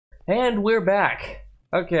And we're back.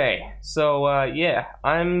 Okay, so yeah,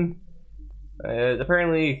 I'm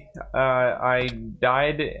apparently I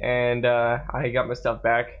died and I got my stuff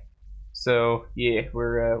back. So yeah,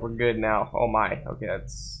 we're good now. Oh my, okay,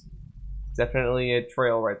 that's definitely a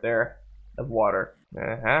trail right there of water.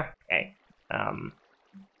 Okay.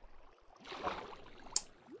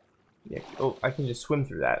 Yeah. Oh, I can just swim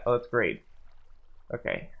through that. Oh, that's great.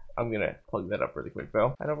 Okay, I'm gonna plug that up really quick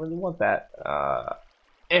though. I don't really want that.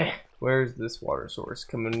 Where's this water source?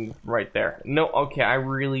 Coming right there. No, okay, I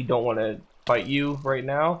really don't want to fight you right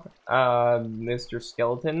now, Mr.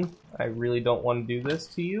 Skeleton. I really don't want to do this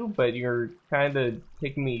to you, but you're kind of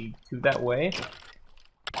taking me to that way.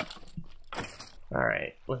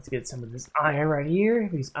 Alright, let's get some of this iron right here,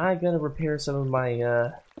 because I gotta repair some of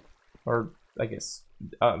my, or, I guess,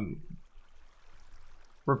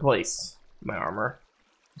 replace my armor.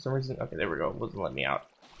 For some reason, okay, there we go, it wasn't letting me out.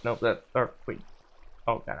 Nope, wait.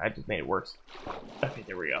 Oh god, I just made it worse. Okay,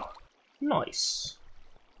 there we go. Nice.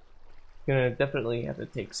 Gonna definitely have to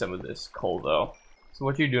take some of this coal though. So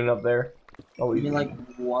what you doing up there? Oh, Give me like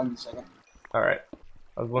 1 second. Alright.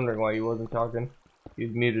 I was wondering why you wasn't talking. He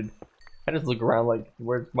was muted. I just look around like,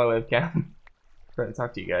 where's my webcam? Trying to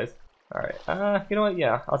talk to you guys. Alright, you know what?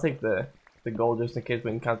 Yeah, I'll take the gold just in case we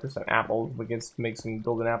encounter some apples. We can make some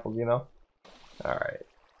golden apples, you know? Alright.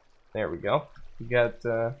 There we go. We got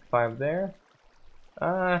 5 there.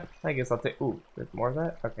 I guess I'll take. Ooh, there's more of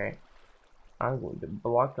that? Okay. I'm going to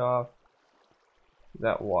block off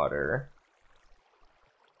that water.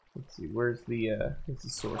 Let's see, where's the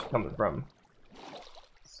source coming from?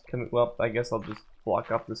 It's coming, well, I guess I'll just block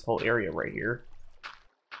off this whole area right here.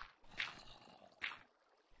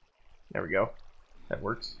 There we go. That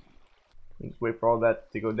works. Just wait for all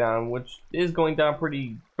that to go down, which is going down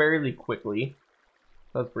fairly quickly.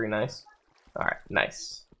 That's pretty nice. Alright,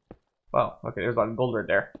 nice. Wow, okay, there's a lot of gold right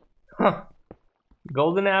there. Huh.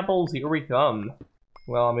 Golden apples, here we come.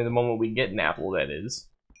 Well, I mean, the moment we get an apple, that is.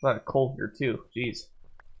 A lot of coal here, too. Jeez.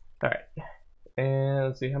 Alright. And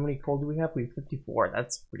let's see, how many coal do we have? We have 54.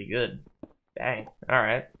 That's pretty good. Dang.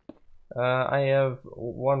 Alright. I have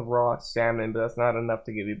 1 raw salmon, but that's not enough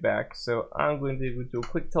to give you back. So I'm going to do a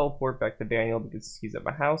quick teleport back to Daniel because he's at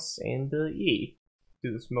my house. And, yeah.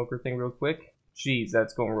 Do the smoker thing real quick. Jeez,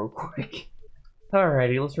 that's going real quick.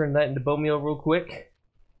 Alrighty, let's turn that into bone meal real quick.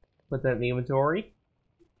 Put that in the inventory.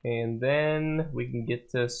 And then we can get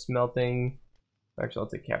to smelting. Actually, I'll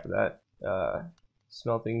take cap of that.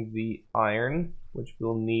 Smelting the iron, which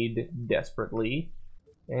we'll need desperately.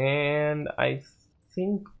 And I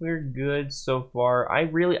think we're good so far. I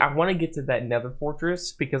want to get to that nether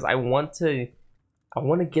fortress because I want to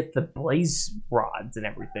get the blaze rods and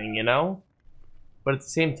everything, you know? But at the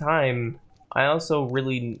same time, I also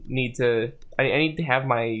really need to. I need to have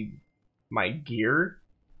my gear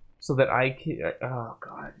so that I can. Oh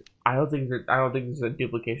god, I don't think there's a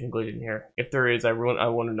duplication glitch in here. If there is, I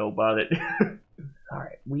want to know about it. All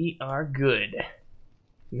right, we are good.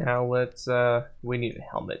 Now let's. We need a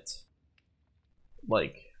helmet,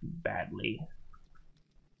 like badly.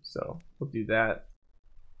 So we'll do that,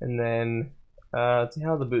 and then see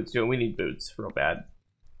how the boots doing. We need boots real bad.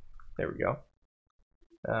 There we go.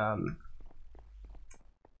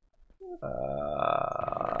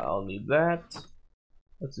 I'll need that.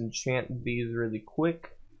 Let's enchant these really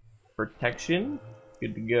quick. Protection,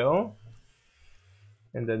 good to go.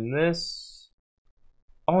 And then this.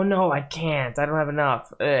 Oh no, I can't. I don't have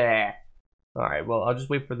enough. Ugh. Alright, well, I'll just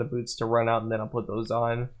wait for the boots to run out and then I'll put those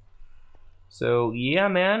on. So, yeah,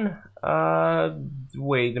 man.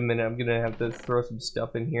 Wait a minute. I'm gonna have to throw some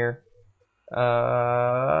stuff in here.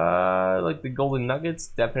 Like the golden nuggets,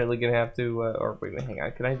 definitely gonna have to, or wait a minute, hang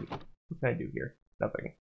on, what can I do here?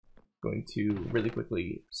 Nothing. Going to really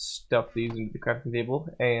quickly stuff these into the crafting table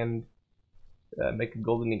and make a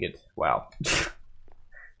golden nugget. Wow.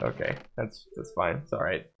 Okay, that's fine, it's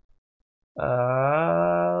alright.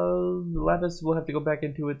 Lapis will have to go back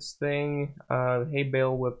into its thing. Hay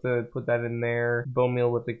bale, we'll have to put that in there. Bone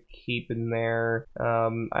meal, we'll have to keep in there.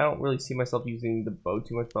 I don't really see myself using the bow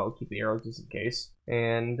too much, but I'll keep the arrows just in case.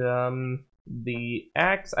 And the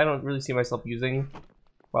axe, I don't really see myself using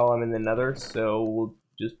while I'm in the nether, so we'll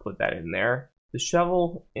just put that in there. The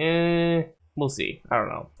shovel, we'll see. I don't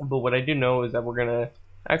know. But what I do know is that we're gonna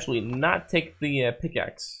actually not take the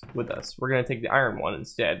pickaxe with us. We're gonna take the iron one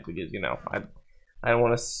instead because, you know, I don't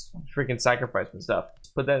want to freaking sacrifice my stuff. Let's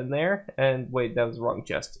put that in there, and wait, that was the wrong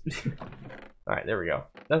chest. Alright, there we go.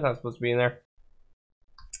 That's not supposed to be in there.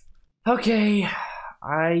 Okay,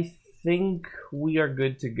 I think we are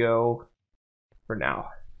good to go for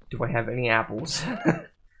now. Do I have any apples?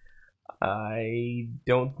 I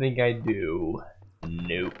don't think I do.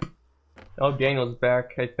 Nope. Oh, Daniel's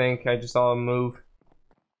back, I think. I just saw him move.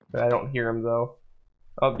 But I don't hear him, though.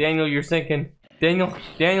 Oh, Daniel, you're sinking. Daniel,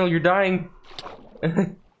 you're dying.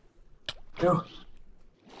 No.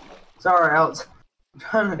 Sorry, I was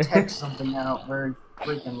trying to text something out very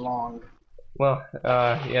freaking long. Well,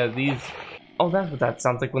 yeah, these... Oh, that's what that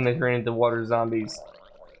sounds like when they turn into water zombies.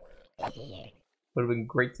 Would have been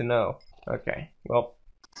great to know. Okay, well...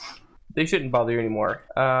 They shouldn't bother you anymore.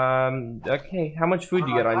 Okay, how much food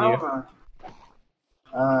you got on you?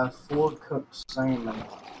 4 cooked salmon.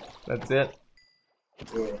 That's it?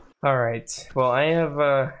 Yeah. Alright, well I have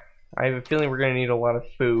a feeling we're gonna need a lot of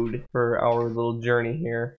food for our little journey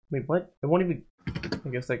here. Wait, what? I won't even... I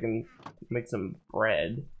guess I can make some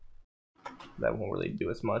bread. That won't really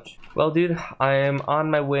do as much. Well, dude, I am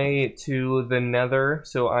on my way to the Nether,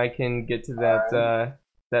 so I can get to that,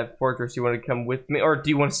 that fortress. You want to come with me? Or do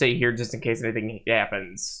you want to stay here just in case anything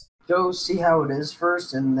happens? Go see how it is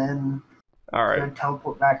first, and then alright,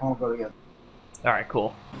 teleport back and we'll go together. Alright,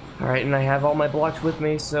 cool. Alright, and I have all my blocks with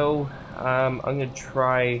me, so I'm gonna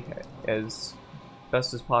try as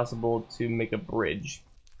best as possible to make a bridge.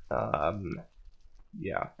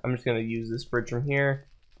 Yeah, I'm just gonna use this bridge from here.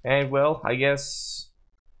 And well, I guess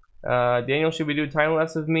Daniel, should we do a time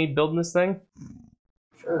lapse of me building this thing?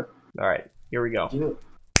 Sure. Alright, here we go. Do it.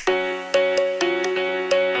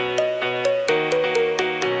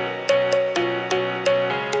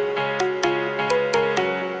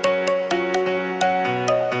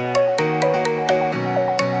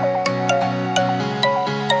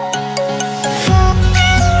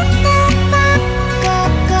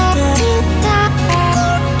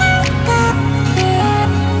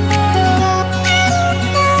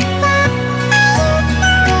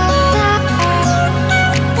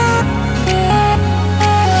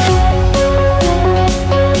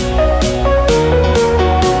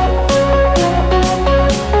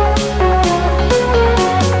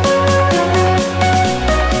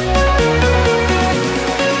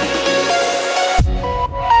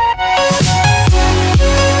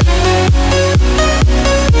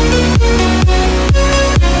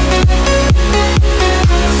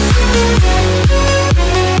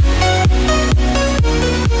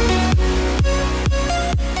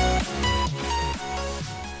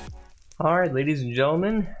 Alright, ladies and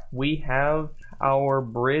gentlemen, we have our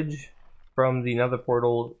bridge from the Nether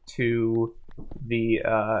portal to the,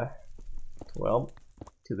 well,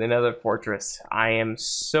 to the Nether fortress. I am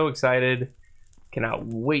so excited. Cannot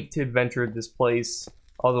wait to adventure this place.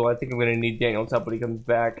 Although I think I'm going to need Daniel's help when he comes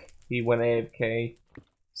back. He went AFK.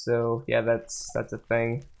 So, yeah, that's a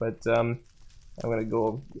thing. But, I'm going to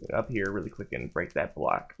go up here really quick and break that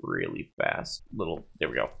block really fast. There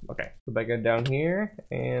we go. Okay. Go back down here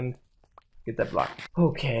and... get that block.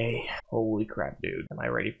 Okay. Holy crap, dude. Am I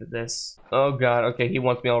ready for this? Oh god, okay, he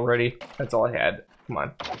wants me already. That's all I had. Come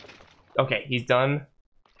on. Okay, he's done.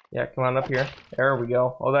 Yeah, come on up here. There we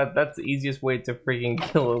go. Oh, that's the easiest way to freaking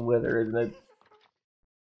kill a wither, isn't it?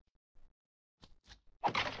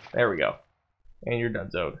 There we go. And you're done,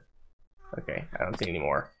 Zode. Okay, I don't see any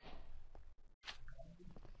more.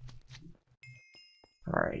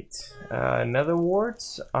 Alright, nether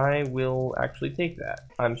warts, I will actually take that.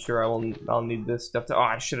 I'm sure I'll need this stuff to, oh,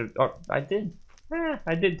 I should have, oh, I did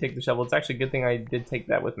take the shovel. It's actually a good thing I did take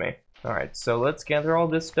that with me. Alright, so let's gather all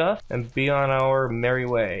this stuff and be on our merry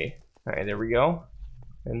way. Alright, there we go.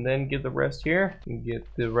 And then get the rest here, and get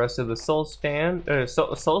the rest of the soul stand,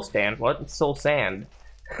 soul stand, what? Soul sand.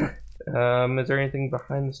 Is there anything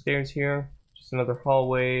behind the stairs here? Just another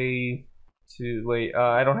hallway. Wait,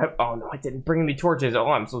 I don't have, oh no, I didn't bring any torches. Oh,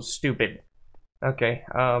 I'm so stupid. Okay,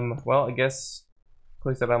 well, I guess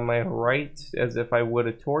place that on my right as if I would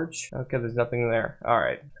a torch. Okay, there's nothing there.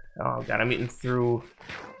 Alright. Oh god, I'm eating through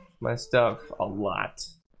my stuff a lot.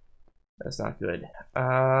 That's not good.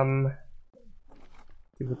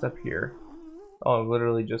 See what's up here. Oh,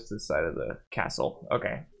 literally just this side of the castle.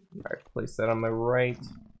 Okay. Alright, place that on my right.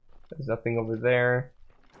 There's nothing over there.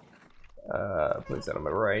 Place that on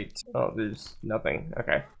my right. Oh, there's nothing.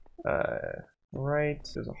 Okay. Right.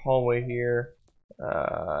 There's a hallway here.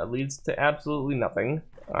 Leads to absolutely nothing.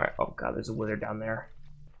 Alright. Oh god, there's a wither down there.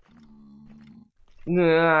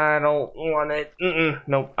 Nah, I don't want it.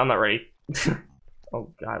 Nope, I'm not ready.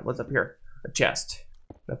 Oh god, what's up here? A chest.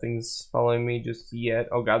 Nothing's following me just yet.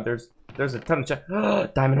 Oh god, there's a ton of chest.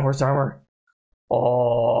 Diamond horse armor.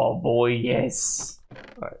 Oh boy, yes.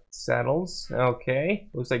 Alright, saddles. Okay.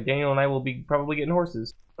 Looks like Daniel and I will be probably getting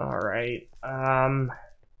horses. Alright.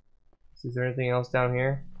 Is there anything else down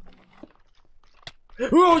here?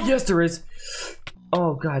 Oh, yes there is!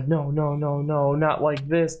 Oh god, no, no, no, no. Not like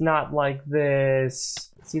this, not like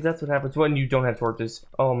this. See, that's what happens when you don't have torches.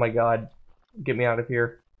 Oh my god.